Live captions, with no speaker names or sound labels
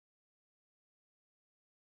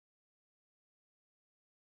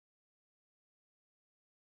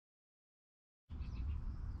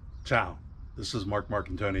Ciao, this is Marc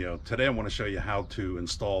Marcantonio. Today I want to show you how to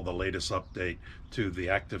install the latest update to the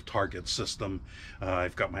Active Target system.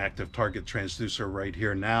 I've got my Active Target transducer right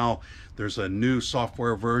here now. There's a new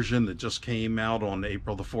software version that just came out on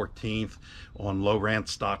April the 14th on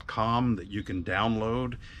Lowrance.com that you can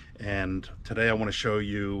download. And today I want to show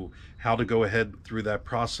you how to go ahead through that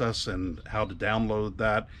process and how to download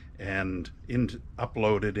that and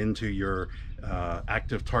upload it into your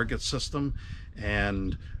Active Target system,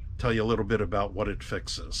 and tell you a little bit about what it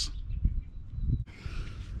fixes.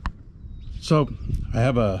 So I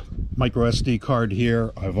have a micro SD card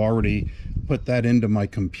here. I've already put that into my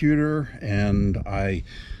computer, and I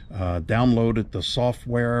downloaded the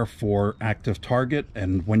software for Active Target.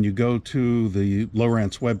 And when you go to the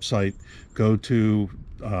Lowrance website, go to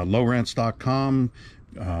lowrance.com,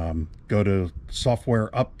 go to software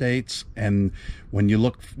updates, and when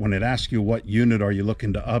it asks you what unit are you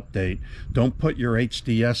looking to update, don't put your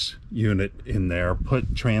HDS unit in there,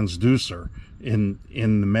 put transducer in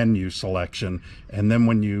the menu selection. And then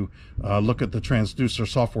when you look at the transducer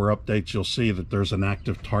software updates, you'll see that there's an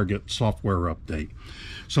Active Target software update.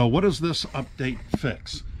 So what does this update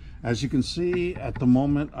fix? As you can see at the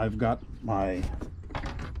moment, I've got my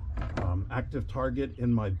Active Target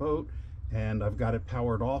in my boat, and I've got it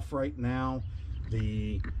powered off right now.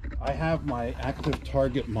 I have my Active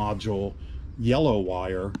Target module yellow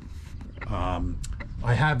wire.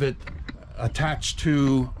 I have it attached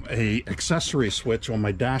to a accessory switch on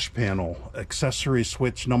my dash panel. Accessory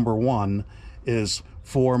switch number 1 is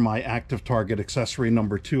for my Active Target. Accessory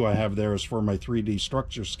number 2 I have there is for my 3D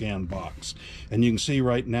structure scan box. And you can see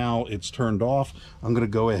right now it's turned off. I'm going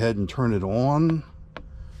to go ahead and turn it on.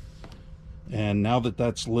 And now that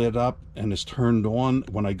that's lit up and is turned on,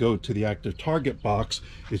 when I go to the Active Target box,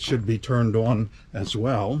 it should be turned on as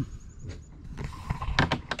well.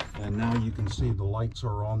 And now you can see the lights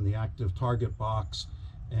are on the Active Target box,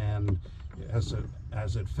 and as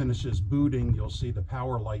it finishes booting, you'll see the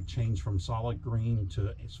power light change from solid green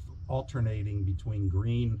to alternating between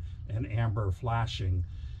green and amber flashing.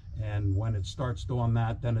 And when it starts doing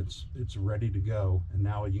that, then it's ready to go. And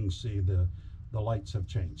now you can see the lights have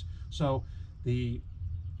changed. So the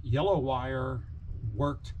yellow wire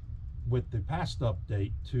worked with the past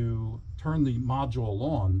update to turn the module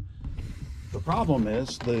on. The problem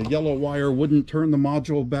is the yellow wire wouldn't turn the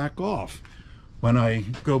module back off. When I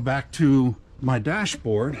go back to my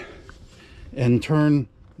dashboard and turn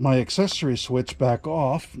my accessory switch back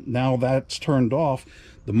off, now that's turned off,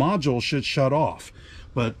 the module should shut off.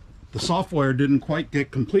 But the software didn't quite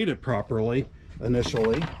get completed properly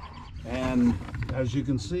initially. And as you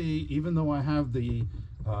can see, even though I have the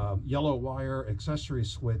yellow wire accessory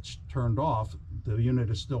switch turned off, the unit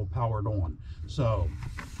is still powered on. So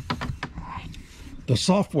the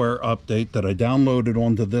software update that I downloaded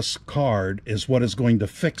onto this card is what is going to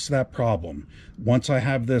fix that problem. Once I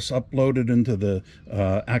have this uploaded into the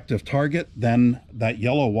Active Target, then that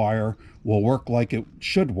yellow wire will work like it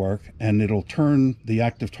should work, and it'll turn the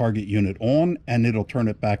Active Target unit on, and it'll turn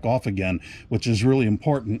it back off again, which is really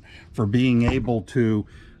important for being able to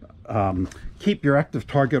keep your Active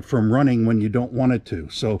Target from running when you don't want it to.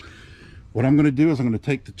 So what I'm going to do is I'm going to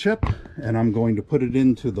take the chip and I'm going to put it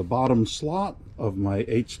into the bottom slot of my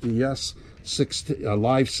HDS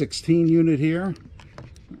Live 16 unit here.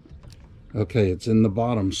 Okay, it's in the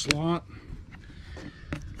bottom slot.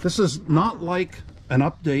 This is not like an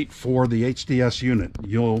update for the HDS unit.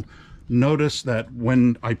 You'll notice that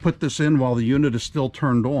when I put this in while the unit is still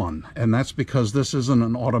turned on, and that's because this isn't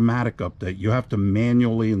an automatic update. You have to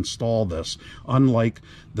manually install this, unlike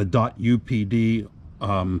the .upd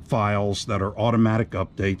files that are automatic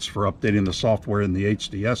updates for updating the software in the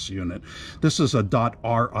HDS unit. This is a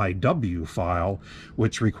 .riw file,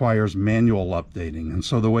 which requires manual updating. And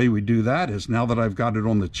so the way we do that is, now that I've got it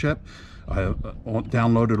on the chip, I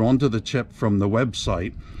downloaded onto the chip from the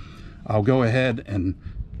website, I'll go ahead and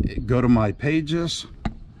go to my pages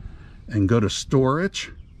and go to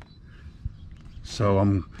storage.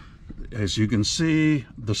 So as you can see,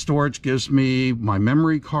 the storage gives me my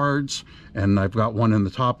memory cards, and I've got one in the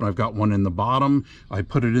top and I've got one in the bottom. I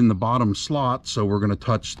put it in the bottom slot, so we're going to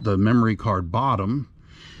touch the memory card bottom.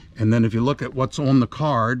 And then if you look at what's on the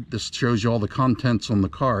card, this shows you all the contents on the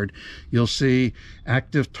card. You'll see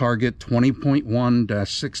Active Target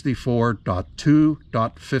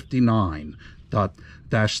 20.1-64.2.59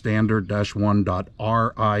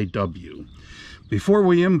 standard-1.riw. Before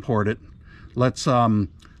we import it, let's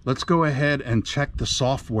go ahead and check the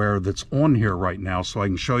software that's on here right now, so I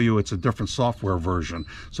can show you it's a different software version.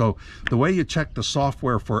 So the way you check the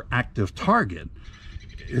software for Active Target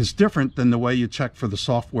is different than the way you check for the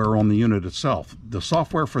software on the unit itself. The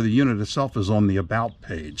software for the unit itself is on the About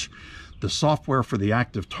page. The software for the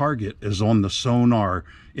Active Target is on the Sonar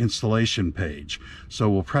installation page. So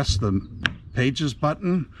we'll press the Pages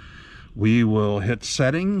button, we will hit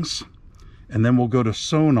Settings, and then we'll go to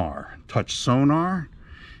Sonar, touch Sonar,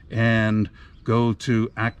 and go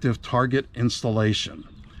to Active Target Installation.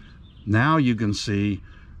 Now you can see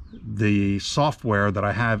the software that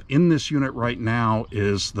I have in this unit right now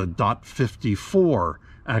is the .54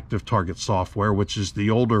 Active Target software, which is the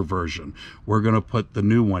older version. We're going to put the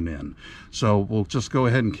new one in. So we'll just go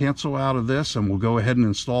ahead and cancel out of this, and we'll go ahead and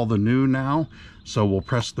install the new now. So we'll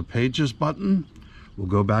press the Pages button. We'll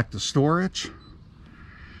go back to Storage.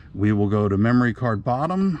 We will go to Memory Card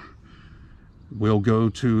Bottom. We'll go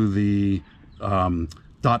to the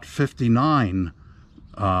 .59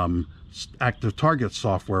 Active Target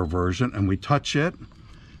software version, and we touch it,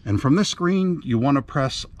 and from this screen you want to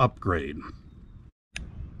press Upgrade.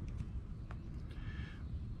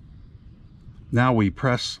 Now we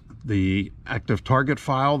press the Active Target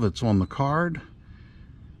file that's on the card,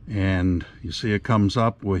 and you see it comes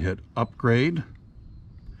up. We hit Upgrade,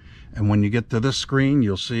 and when you get to this screen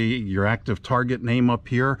you'll see your Active Target name up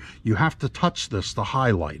here. You have to touch this to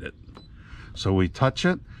highlight it. So we touch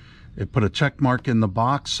it. It put a check mark in the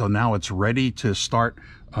box, so now it's ready to start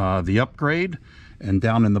the upgrade. And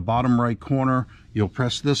down in the bottom right corner, you'll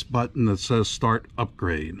press this button that says Start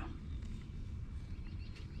Upgrade.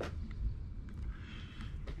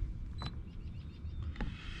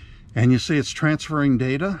 And you see it's transferring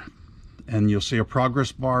data, and you'll see a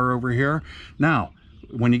progress bar over here. Now,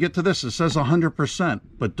 when you get to this, it says 100%,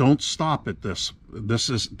 but don't stop at this.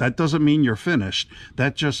 That doesn't mean you're finished.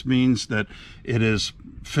 That just means that it is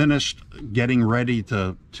finished getting ready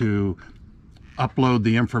to upload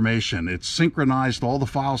the information. It's synchronized all the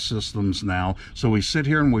file systems now. So we sit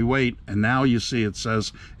here and we wait, and now you see it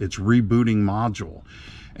says it's rebooting module.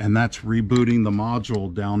 And that's rebooting the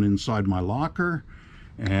module down inside my locker.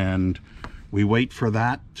 And we wait for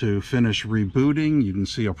that to finish rebooting. You can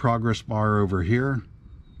see a progress bar over here.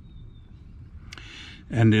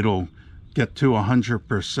 And it'll get to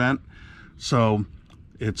 100%. So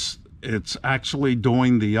it's actually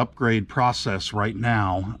doing the upgrade process right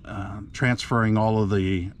now, transferring all of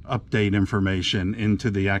the update information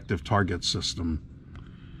into the Active Target system.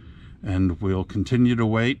 And we'll continue to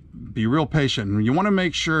wait. Be real patient. You want to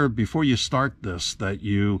make sure before you start this that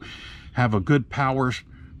you have a good power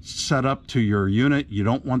set up to your unit. You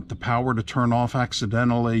don't want the power to turn off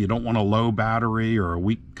accidentally. You don't want a low battery or a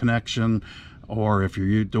weak connection. Or if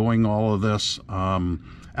you're doing all of this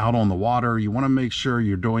out on the water, you want to make sure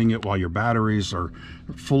you're doing it while your batteries are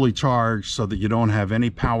fully charged so that you don't have any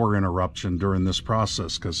power interruption during this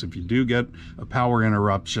process. Because if you do get a power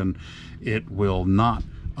interruption, it will not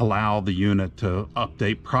allow the unit to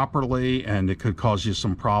update properly, and it could cause you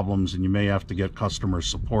some problems, and you may have to get customer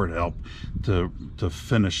support help to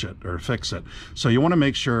finish it or fix it. So you want to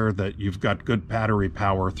make sure that you've got good battery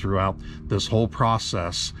power throughout this whole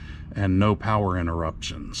process and no power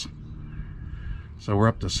interruptions. So we're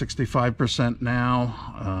up to 65%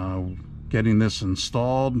 now, getting this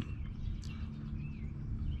installed.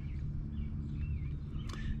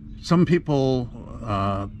 Some people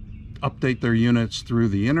update their units through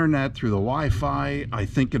the internet, through the Wi-Fi. I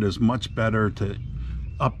think it is much better to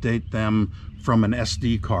update them from an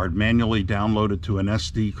SD card, manually download it to an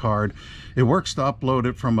SD card. It works to upload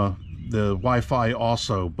it from the Wi-Fi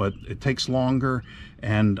also, but it takes longer,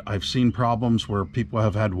 and I've seen problems where people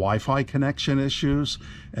have had Wi-Fi connection issues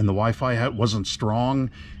and the Wi-Fi wasn't strong,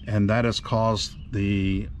 and that has caused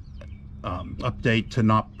the update to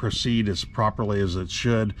not proceed as properly as it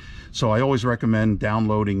should. So I always recommend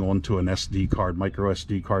downloading onto an SD card, micro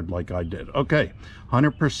SD card, like I did. Okay,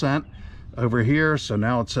 100% over here. So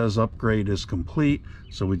now it says upgrade is complete.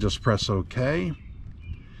 So we just press OK.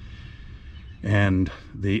 And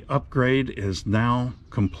the upgrade is now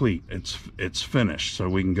complete. It's finished. So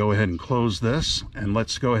we can go ahead and close this, and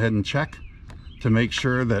let's go ahead and check to make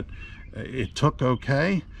sure that it took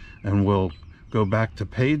OK. And we'll go back to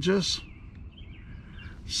Pages,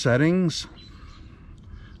 Settings,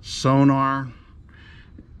 Sonar,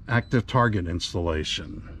 Active Target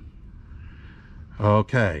installation.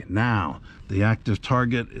 Okay, now the Active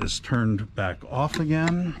Target is turned back off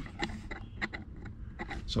again.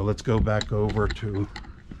 So let's go back over to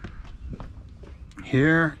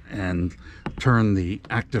here and turn the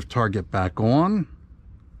Active Target back on.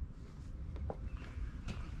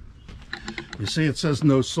 You see it says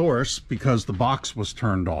no source because the box was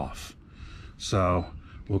turned off. So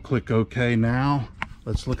we'll click OK now.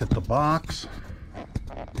 Let's look at the box.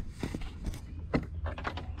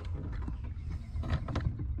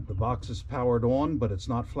 box is powered on, but it's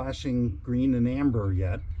not flashing green and amber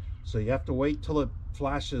yet. So you have to wait till it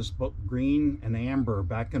flashes both green and amber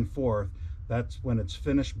back and forth. That's when it's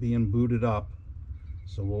finished being booted up.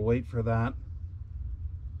 So we'll wait for that.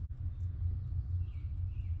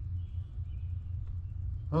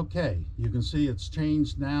 Okay, you can see it's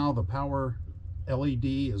changed now. The power LED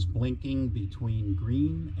is blinking between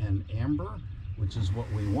green and amber, which is what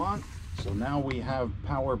we want. So now we have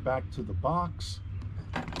power back to the box,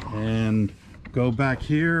 and go back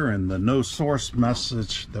here, and the no source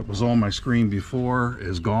message that was on my screen before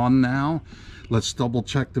is gone now. Let's double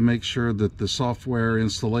check to make sure that the software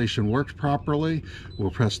installation works properly.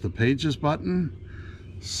 We'll press the Pages button,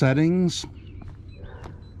 Settings.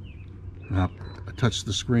 I touch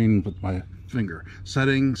the screen with my finger.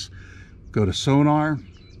 Settings, go to Sonar,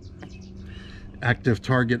 Active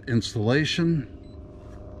Target installation.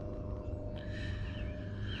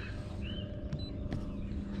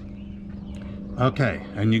 Okay,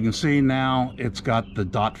 and you can see now it's got the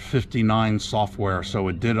 .59 software, so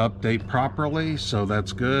it did update properly, so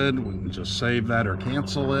that's good. We can just save that or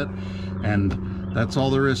cancel it, and that's all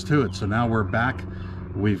there is to it. So now we're back.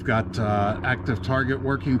 We've got Active Target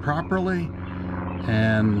working properly,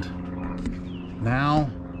 and now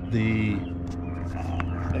the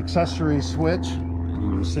accessory switch, you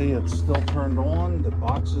can see it's still turned on. The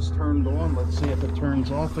box is turned on. Let's see if it turns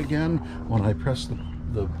off again when I press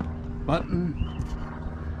the button.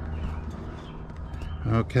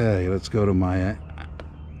 Okay, let's go to my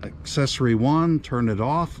accessory 1, turn it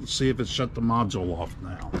off. Let's see if it shut the module off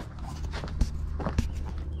now.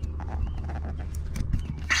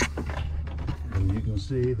 And you can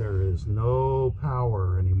see there is no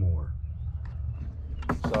power anymore.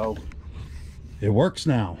 So it works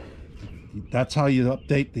now. That's how you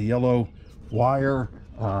update the yellow wire.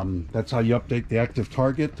 That's how you update the Active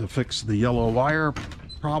Target to fix the yellow wire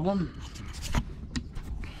problem.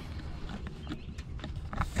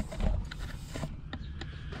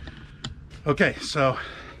 Okay, so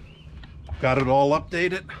got it all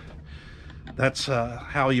updated. That's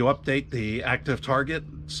how you update the Active Target.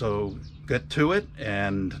 So get to it,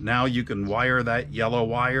 and now you can wire that yellow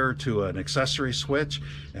wire to an accessory switch,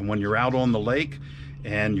 and when you're out on the lake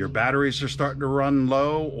and your batteries are starting to run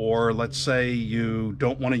low, or let's say you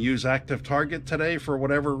don't want to use Active Target today for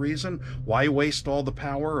whatever reason, why waste all the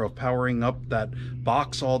power of powering up that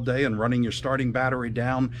box all day and running your starting battery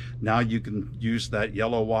down? Now you can use that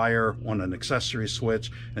yellow wire on an accessory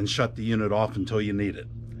switch and shut the unit off until you need it.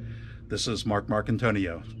 This is Marc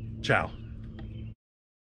Marcantonio. Ciao.